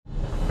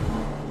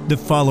The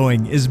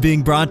following is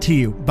being brought to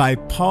you by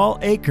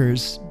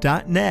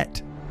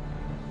paulakers.net.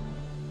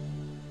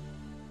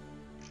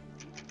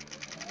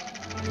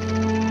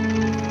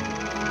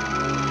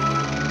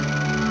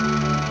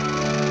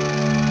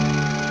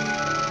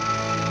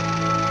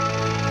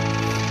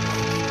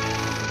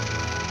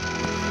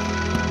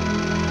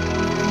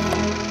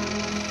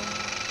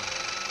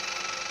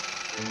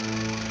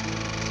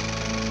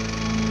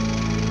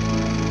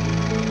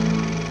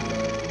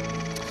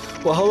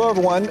 Well, hello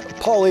everyone,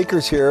 Paul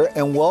Akers here,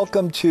 and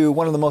welcome to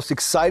one of the most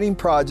exciting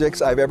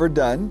projects I've ever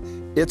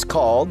done. It's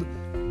called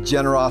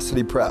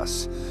Generosity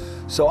Press.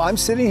 So I'm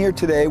sitting here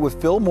today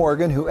with Phil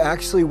Morgan, who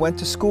actually went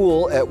to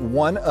school at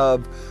one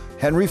of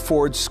Henry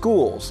Ford's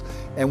schools.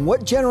 And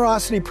what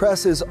Generosity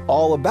Press is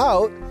all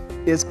about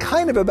is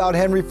kind of about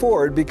Henry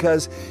Ford,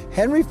 because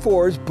Henry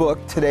Ford's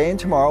book, Today and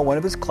Tomorrow, one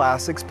of his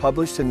classics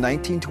published in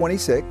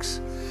 1926,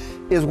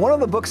 is one of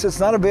the books that's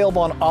not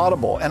available on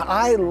Audible. And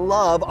I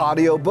love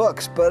audio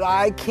books, but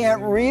I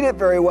can't read it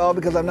very well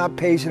because I'm not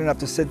patient enough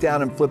to sit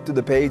down and flip through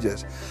the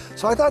pages.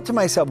 So I thought to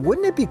myself,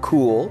 wouldn't it be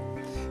cool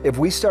if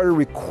we started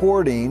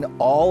recording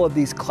all of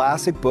these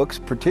classic books,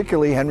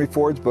 particularly Henry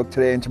Ford's book,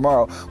 Today and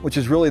Tomorrow, which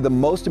is really the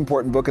most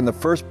important book and the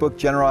first book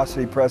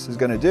Generosity Press is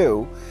going to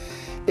do.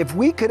 If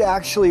we could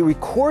actually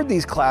record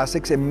these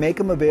classics and make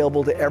them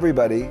available to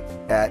everybody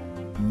at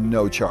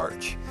no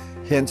charge.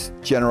 Hence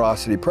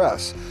Generosity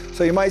Press.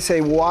 So you might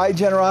say, why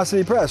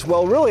Generosity Press?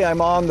 Well, really,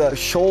 I'm on the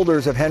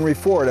shoulders of Henry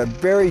Ford, a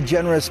very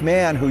generous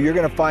man who you're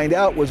going to find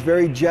out was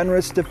very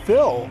generous to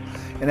Phil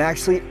and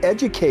actually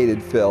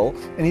educated Phil,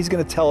 and he's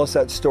going to tell us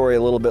that story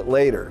a little bit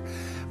later.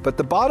 But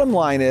the bottom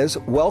line is,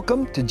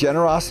 welcome to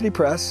Generosity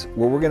Press,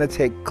 where we're going to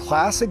take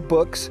classic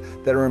books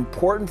that are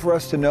important for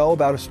us to know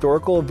about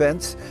historical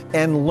events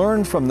and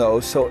learn from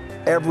those so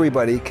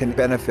everybody can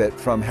benefit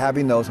from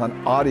having those on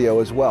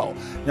audio as well.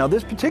 Now,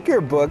 this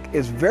particular book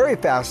is very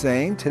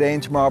fascinating, Today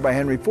and Tomorrow by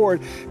Henry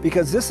Ford,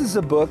 because this is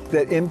a book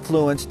that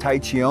influenced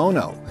Taiichi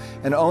Ohno.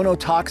 And Ohno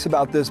talks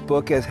about this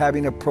book as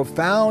having a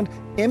profound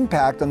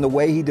impact on the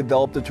way he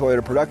developed the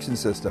Toyota production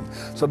system.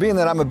 So being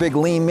that I'm a big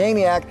lean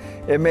maniac,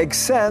 it makes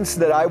sense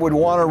that I would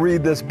want to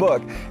read this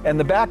book. And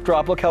the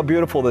backdrop, look how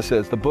beautiful this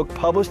is. The book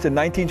published in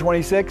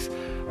 1926,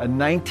 a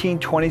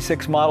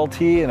 1926 Model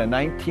T and a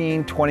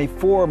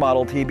 1924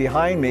 Model T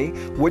behind me.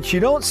 What you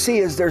don't see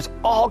is there's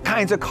all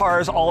kinds of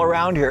cars all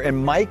around here.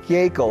 And Mike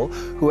Yakel,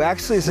 who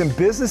actually is in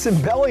business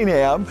in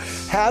Bellingham,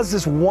 has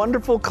this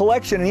wonderful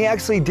collection. And he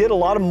actually did a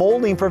lot of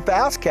molding for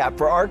FastCap,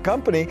 for our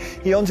company.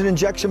 He owns an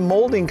injection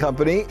molding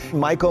company,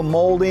 Myco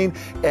Molding,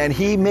 and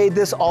he made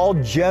this all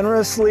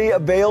generously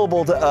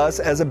available to us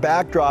as a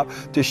backdrop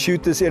to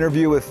shoot this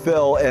interview with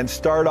Phil and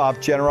start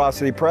off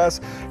Generosity Press.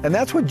 And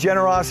that's what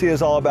generosity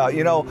is all about.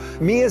 You know,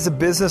 me as a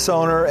business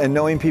owner and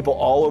knowing people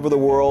all over the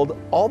world,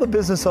 all the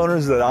business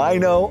owners that I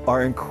know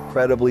are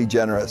incredibly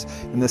generous.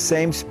 In the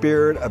same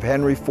spirit of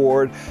Henry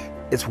Ford,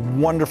 it's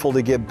wonderful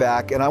to give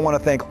back, and I want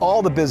to thank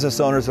all the business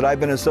owners that I've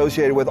been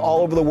associated with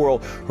all over the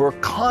world who are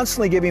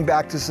constantly giving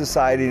back to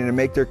society and to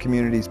make their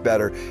communities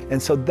better.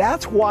 And so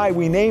that's why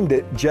we named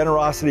it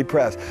Generosity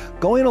Press,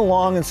 going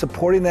along and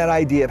supporting that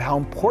idea of how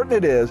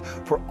important it is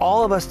for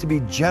all of us to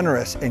be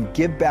generous and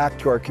give back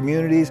to our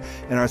communities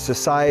and our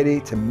society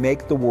to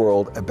make the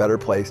world a better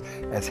place,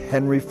 as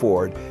Henry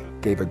Ford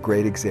gave a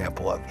great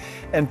example of.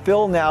 And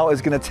Phil now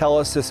is going to tell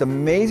us this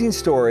amazing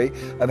story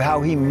of how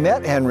he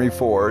met Henry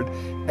Ford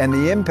and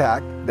the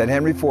impact that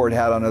Henry Ford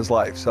had on his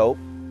life. So,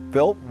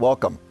 Phil,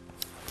 welcome.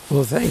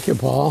 Well, thank you,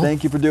 Paul.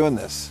 Thank you for doing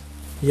this.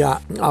 Yeah,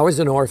 I was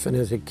an orphan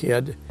as a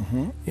kid,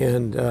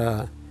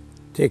 and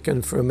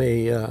taken from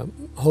a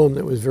home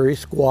that was very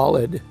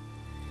squalid,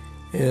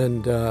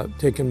 and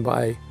taken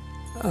by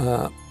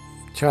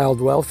Child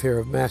Welfare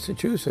of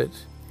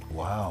Massachusetts.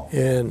 Wow.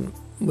 And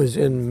was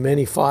in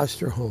many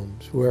foster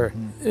homes where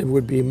it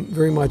would be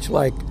very much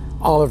like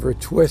Oliver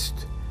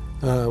Twist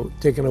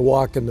taking a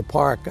walk in the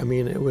park. I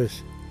mean, it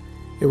was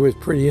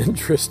pretty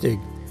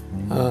interesting,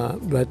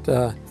 but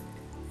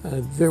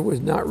there was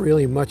not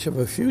really much of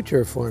a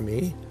future for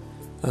me.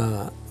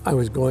 I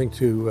was going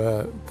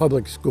to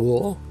public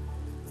school,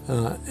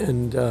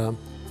 and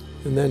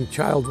then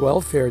Child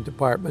Welfare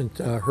Department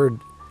heard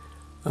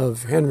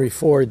of Henry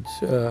Ford's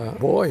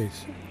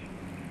boys,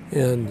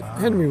 and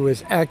Henry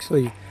was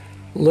actually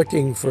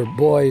looking for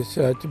boys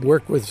to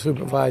work with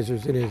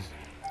supervisors in his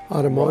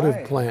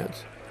automotive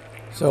plants.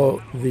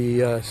 So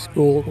the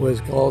school was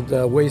called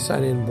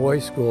Wayside Inn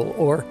Boys School,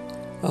 or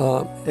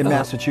in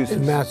Massachusetts.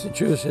 In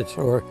Massachusetts,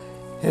 or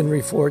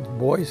Henry Ford's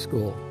Boys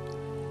School.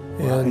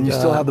 And you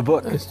still have the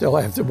book? I still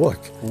have the book.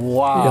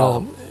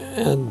 Wow.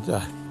 And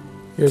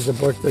here's a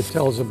book that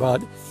tells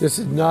about, this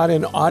is not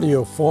in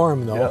audio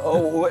form though. Yeah.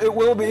 Oh, it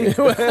will be. It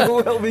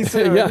will be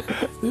soon. Yeah.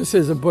 This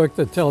is a book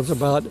that tells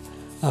about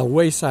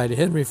Wayside,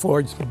 Henry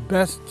Ford's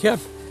best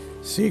kept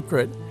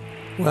secret.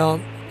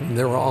 Well,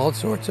 there were all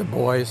sorts of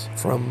boys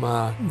from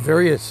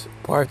various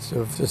parts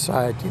of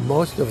society,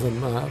 most of them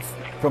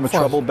from a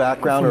troubled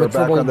background or a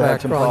background that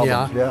had some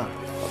problems. Yeah.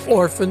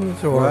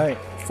 Orphans or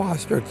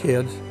foster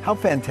kids. How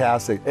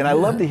fantastic. And I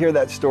love to hear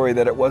that story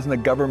that it wasn't a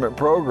government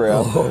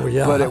program,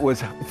 but it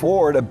was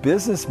Ford, a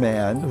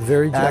businessman, A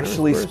very generous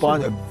actually person.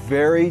 sponsored, a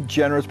very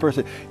generous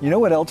person. You know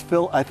what else,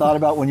 Phil, I thought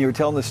about when you were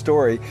telling the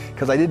story,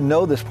 because I didn't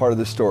know this part of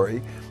the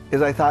story,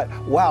 is I thought,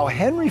 wow,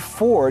 Henry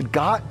Ford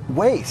got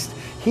waste.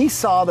 He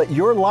saw that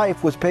your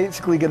life was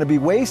basically going to be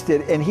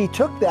wasted, and he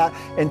took that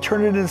and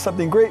turned it into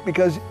something great,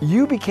 because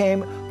you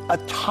became a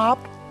top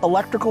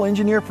electrical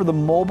engineer for the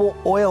Mobil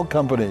Oil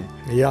Company.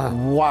 Yeah.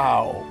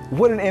 Wow.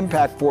 What an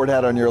impact Ford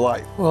had on your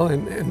life. Well,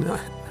 and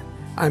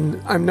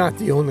I'm not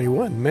the only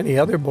one. Many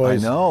other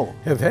boys I know.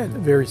 have had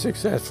very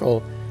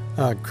successful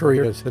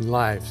careers and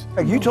lives.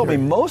 You told me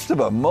most of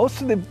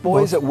the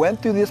boys that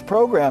went through this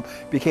program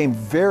became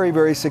very,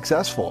 very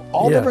successful.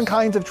 All Yes. different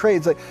kinds of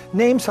trades. Like,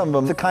 name some of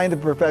them, the kind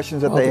of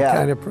professions that Well, they the had.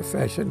 kind of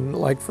profession,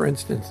 like for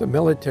instance, the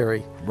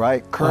military.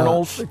 Right,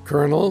 colonels.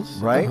 Colonels.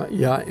 Right.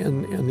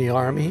 In the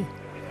Army.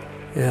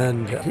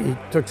 And he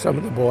took some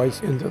of the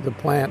boys into the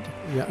plant.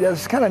 Yeah,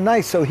 it's kind of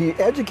nice. So he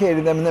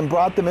educated them and then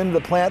brought them into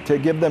the plant to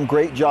give them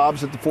great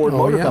jobs at the Ford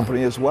Motor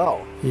Company as well.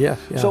 Yes.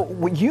 Yeah. So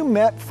when you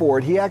met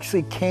Ford, he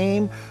actually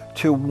came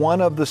to one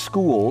of the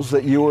schools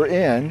that you were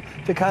in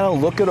to kind of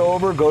look it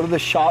over, go to the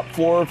shop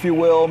floor, if you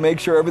will, make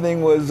sure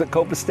everything was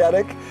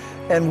copacetic.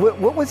 And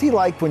what was he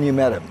like when you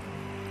met him?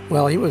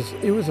 Well, he was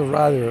a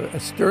rather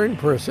stern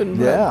person.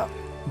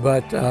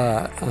 But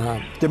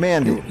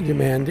demanding.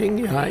 Demanding.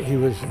 He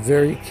was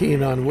very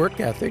keen on work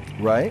ethic.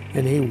 Right.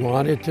 And he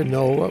wanted to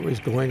know what was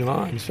going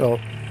on. So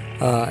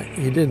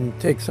he didn't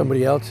take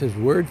somebody else's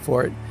word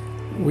for it.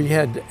 We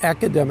had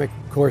academic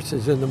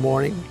courses in the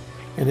morning,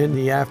 and in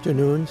the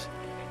afternoons.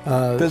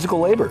 Physical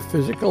labor.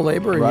 Physical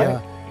labor, right.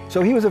 yeah.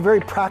 So he was a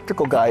very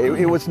practical guy.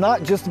 It was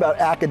not just about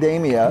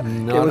academia.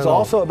 Not it was at all.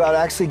 also about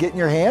actually getting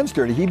your hands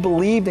dirty. He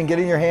believed in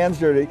getting your hands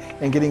dirty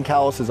and getting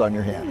calluses on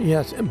your hand.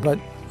 Yes, but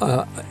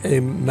a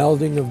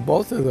melding of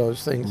both of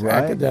those things, Right.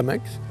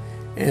 academics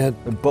and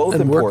Both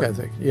work important.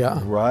 ethic. Yeah.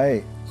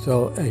 Right.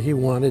 So he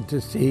wanted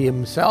to see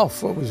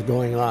himself what was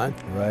going on.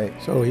 Right.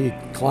 So he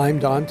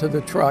climbed onto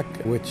the truck,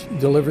 which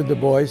delivered the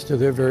boys to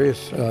their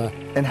various.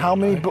 And how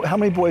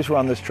many boys were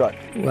on this truck?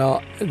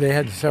 Well, they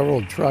had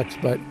several trucks,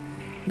 but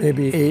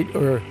maybe 8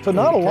 or. So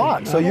not a 10,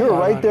 lot. So not a you were lot.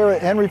 right there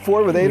at Henry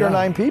Ford with 8 or Yeah.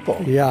 9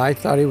 people. Yeah, I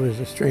thought he was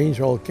a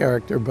strange old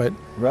character, but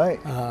Right.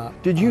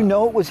 Did you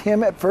know it was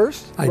him at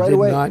first? I right did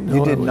away? not know.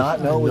 You did it was,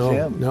 not know it was no,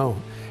 him. No.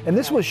 And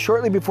this was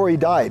shortly before he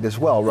died as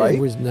well, right? It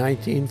was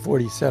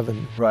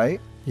 1947. Right.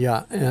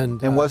 Yeah,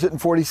 and was it in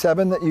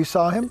 47 that you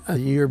saw him? a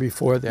year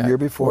before that. A year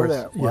before of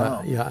course. that.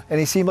 Wow. Yeah. And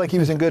he seemed like he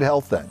was in good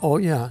health then. Oh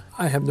yeah,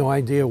 I have no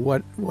idea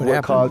what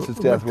happened. caused his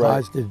death, What right.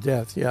 caused his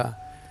death? Yeah,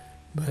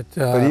 but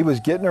But he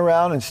was getting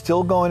around and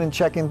still going and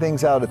checking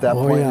things out at that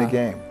point in the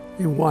game.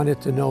 He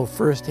wanted to know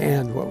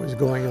firsthand what was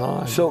going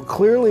on. So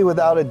clearly,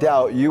 without a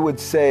doubt, you would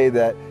say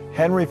that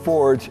Henry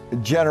Ford's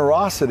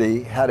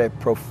generosity had a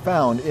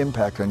profound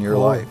impact on your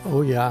life.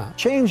 Oh yeah.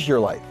 Changed your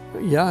life.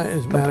 Yeah,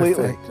 as a matter of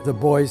Completely. fact, the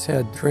boys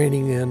had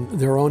training in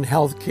their own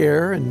health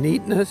care and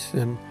neatness,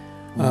 and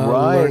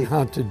Right. learned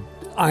how to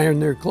iron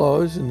their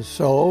clothes and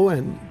sew.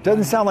 And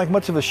Doesn't sound like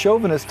much of a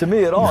chauvinist to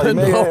me at all. You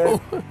No.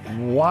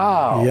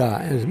 Wow. yeah,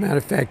 as a matter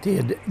of fact, he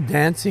had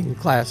dancing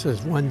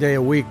classes one day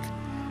a week,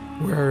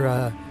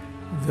 where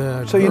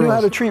the So you knew how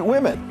to girls- treat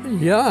women.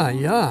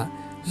 Yeah.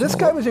 This So-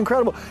 guy was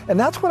incredible. And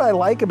that's what I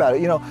like about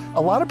it. You know,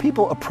 a lot of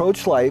people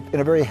approach life in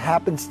a very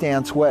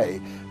happenstance way.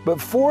 But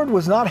Ford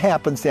was not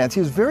happenstance. He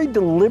was very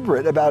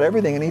deliberate about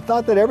everything. And he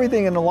thought that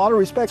everything, in a lot of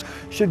respects,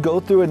 should go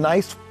through a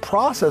nice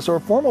process or a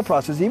formal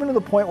process, even to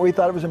the point where he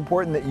thought it was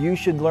important that you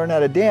should learn how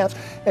to dance.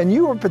 And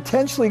you were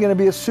potentially going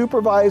to be a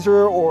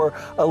supervisor or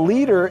a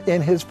leader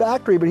in his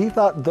factory. But he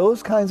thought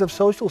those kinds of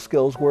social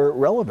skills were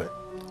relevant.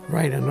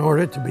 Right. In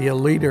order to be a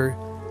leader,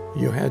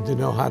 you had to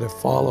know how to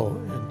follow.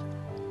 And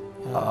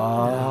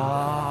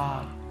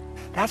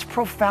That's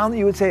profound that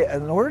you would say,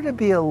 in order to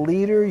be a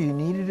leader, you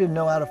needed to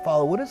know how to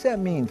follow. What does that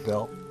mean,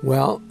 Phil?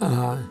 well,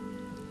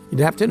 you'd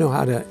have to know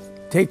how to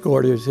take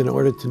orders in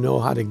order to know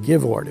how to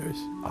give orders.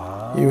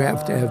 You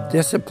have to have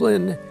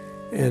discipline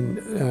and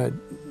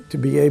to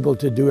be able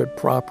to do it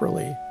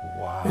properly.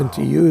 Wow. And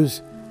to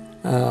use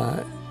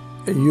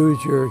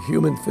your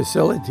human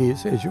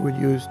facilities as you would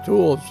use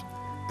tools,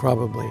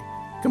 probably.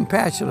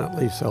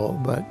 Compassionately so,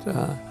 but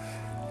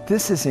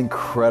This is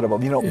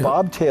incredible. You know, Yeah.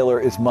 Bob Taylor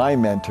is my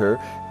mentor,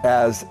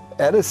 as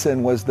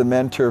Edison was the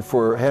mentor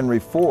for Henry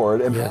Ford.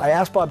 And Yeah. I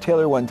asked Bob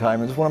Taylor one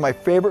time, it's one of my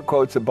favorite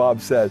quotes that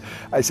Bob said.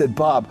 I said,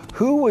 Bob,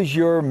 who was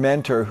your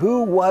mentor?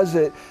 Who was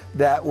it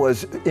that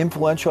was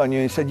influential on you?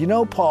 And he said, you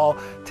know, Paul,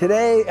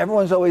 today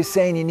everyone's always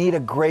saying you need a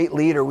great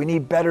leader. We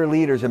need better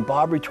leaders. And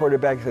Bob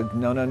retorted back and said,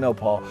 no,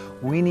 Paul.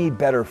 We need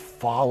better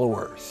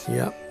followers.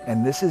 yeah.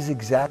 And this is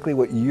exactly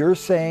what you're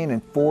saying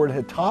and Ford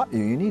had taught you.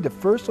 You need to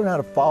first learn how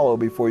to follow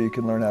before you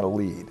can learn how to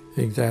lead.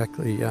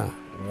 Exactly, yeah.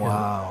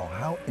 Wow,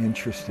 how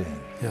interesting.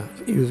 Yeah,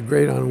 he was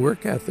great on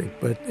work ethic,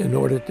 but in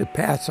order to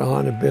pass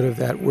on a bit of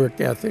that work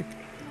ethic,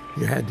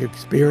 you had to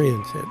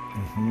experience it,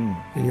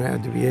 and you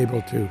had to be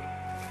able to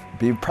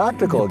Be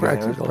practical again.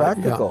 It was Practical.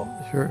 practical.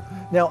 Yeah, sure.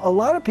 Now, a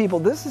lot of people,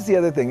 this is the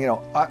other thing, you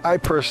know, I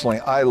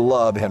personally, I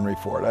love Henry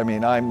Ford. I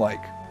mean, I'm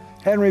like,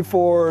 Henry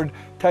Ford,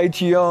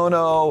 Taiichi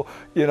Ohno,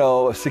 you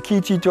know,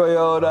 Sakichi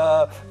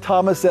Toyoda,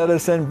 Thomas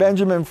Edison,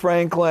 Benjamin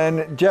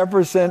Franklin,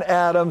 Jefferson,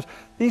 Adams.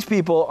 These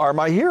people are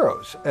my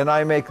heroes, and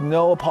I make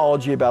no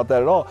apology about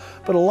that at all.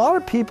 But a lot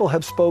of people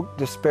have spoke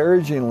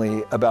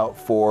disparagingly about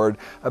Ford,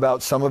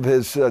 about some of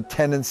his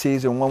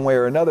tendencies in one way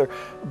or another.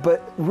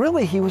 But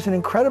really, he was an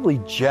incredibly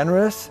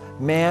generous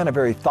man, a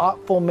very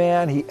thoughtful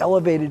man. He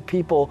elevated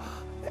people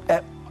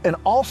in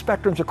all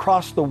spectrums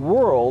across the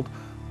world.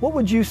 What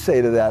would you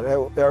say to that?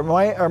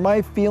 Are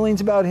my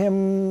feelings about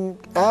him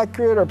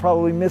accurate or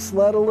probably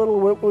misled a little?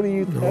 What do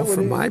you think? No,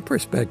 from my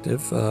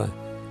perspective,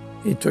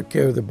 he took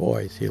care of the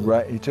boys. He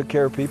took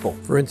care of people.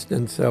 For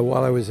instance,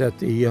 while I was at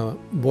the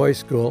boys'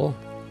 school,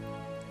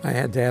 I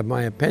had to have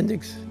my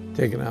appendix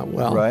taken out.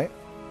 Well, right.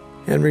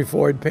 Henry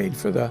Ford paid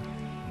for the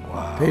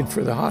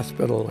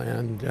hospital,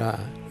 and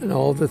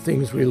all the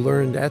things we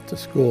learned at the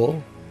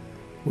school,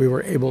 we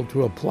were able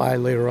to apply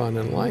later on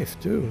in life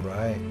too.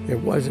 Right. It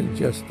wasn't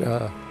just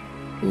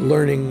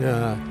learning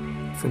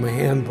from a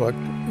handbook,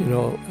 you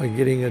know,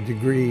 getting a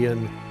degree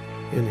in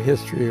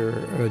history or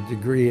a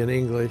degree in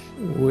English.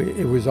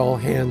 It was all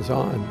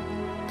hands-on,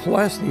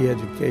 plus the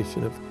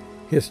education of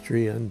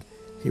history, and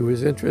he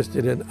was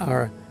interested in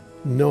our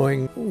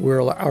knowing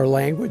where our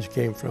language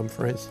came from,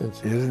 for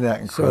instance. Isn't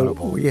that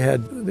incredible? So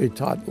they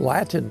taught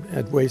Latin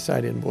at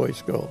Wayside Inn Boys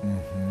School.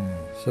 Mm-hmm.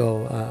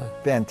 So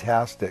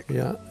fantastic.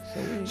 Yeah.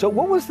 So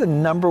what was the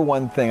number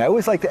one thing? I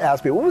always like to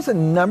ask people, what was the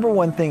number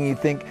one thing you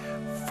think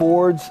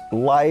Ford's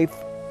life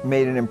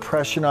made an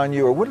impression on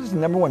you, or what is the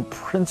number one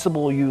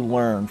principle you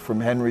learned from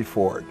Henry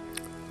Ford?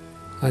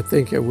 I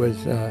think it was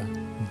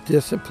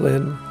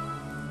discipline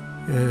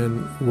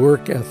and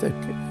work ethic,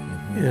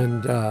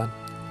 and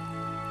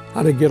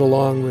how to get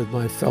along with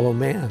my fellow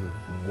man.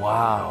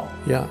 Wow.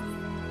 Yeah.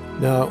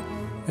 Now,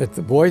 at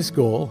the boys'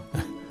 school,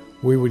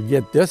 we would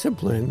get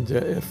disciplined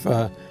if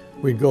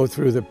we'd go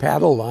through the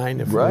paddle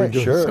line if we were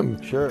doing some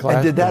class.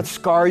 And did that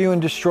scar you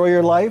and destroy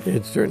your life?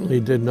 It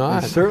certainly did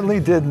not. It certainly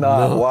did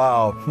not. No.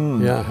 Wow.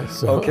 Yeah.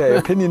 So. Okay,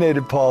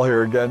 opinionated Paul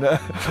here again.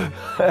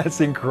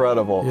 That's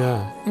incredible.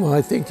 Yeah. Well,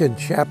 I think in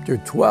chapter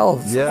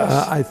 12,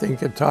 yes. I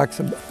think it talks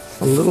a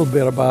little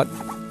bit about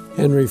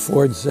Henry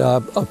Ford's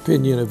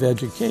opinion of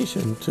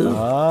education too.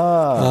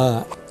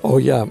 Oh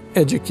yeah,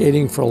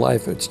 Educating for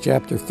Life. It's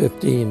chapter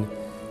 15.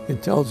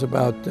 It tells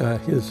about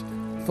his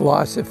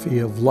philosophy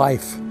of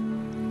life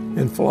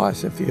and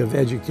philosophy of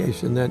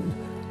education, that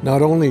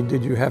not only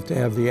did you have to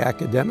have the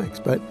academics,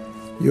 but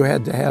you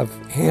had to have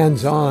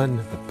hands-on,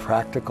 the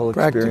practical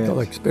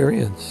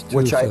experience too,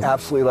 which I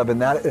absolutely love.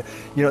 And that,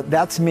 you know,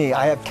 that's me.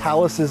 I have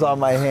calluses on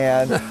my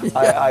hand.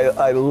 Yeah.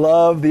 I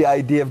love the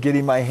idea of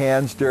getting my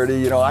hands dirty.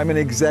 You know, I'm an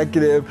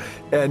executive,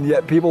 and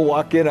yet people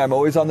walk in, I'm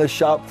always on the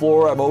shop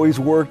floor, I'm always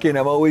working,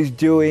 I'm always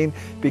doing,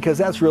 because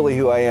that's really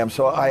who I am.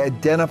 So I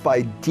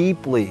identify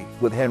deeply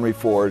with Henry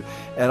Ford,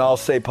 and I'll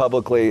say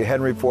publicly,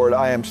 Henry Ford,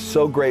 I am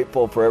so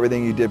grateful for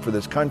everything you did for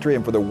this country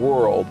and for the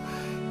world.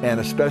 And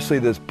especially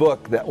this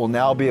book that will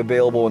now be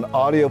available in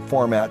audio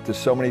format to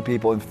so many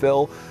people. And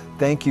Phil,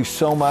 thank you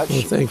so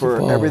much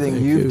for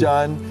everything you've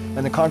done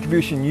and the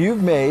contribution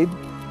you've made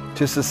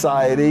to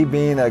society,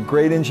 being a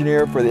great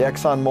engineer for the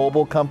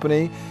ExxonMobil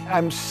company.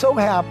 I'm so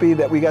happy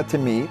that we got to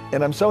meet,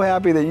 and I'm so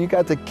happy that you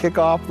got to kick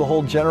off the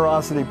whole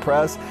Generosity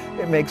Press.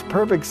 It makes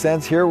perfect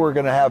sense. Here we're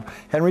going to have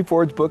Henry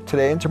Ford's book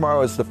today and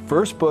tomorrow is the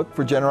first book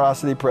for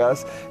Generosity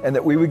Press, and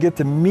that we would get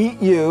to meet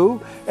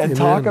you and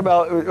talk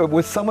about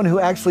with someone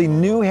who actually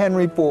knew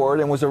Henry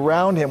Ford and was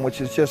around him,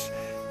 which is just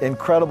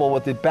incredible.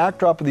 With the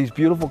backdrop of these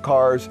beautiful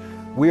cars,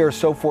 we are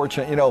so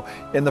fortunate. You know,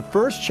 in the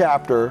first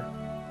chapter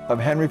of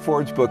Henry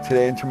Ford's book,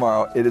 Today and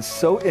Tomorrow, it is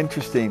so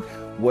interesting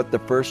what the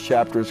first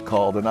chapter is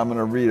called, and I'm going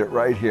to read it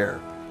right here.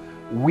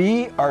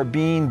 We are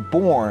being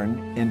born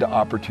into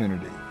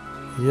opportunity.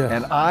 Yes.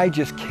 And I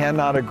just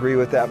cannot agree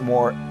with that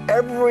more.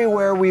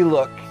 Everywhere we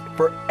look,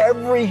 for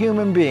every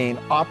human being,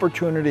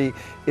 opportunity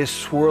is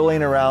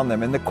swirling around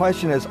them. And the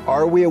question is,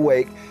 are we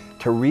awake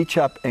to reach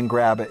up and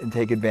grab it and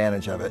take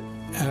advantage of it?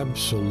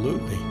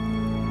 Absolutely.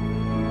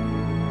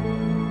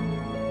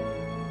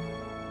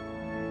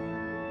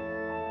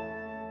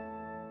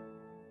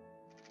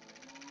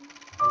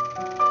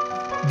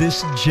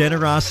 This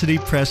Generosity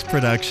Press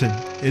production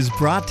is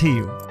brought to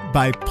you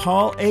by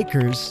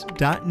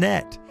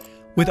paulakers.net,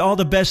 with all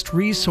the best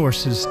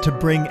resources to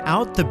bring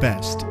out the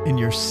best in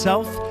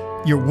yourself,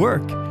 your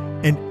work,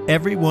 and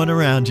everyone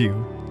around you.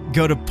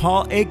 Go to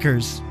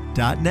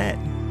paulakers.net.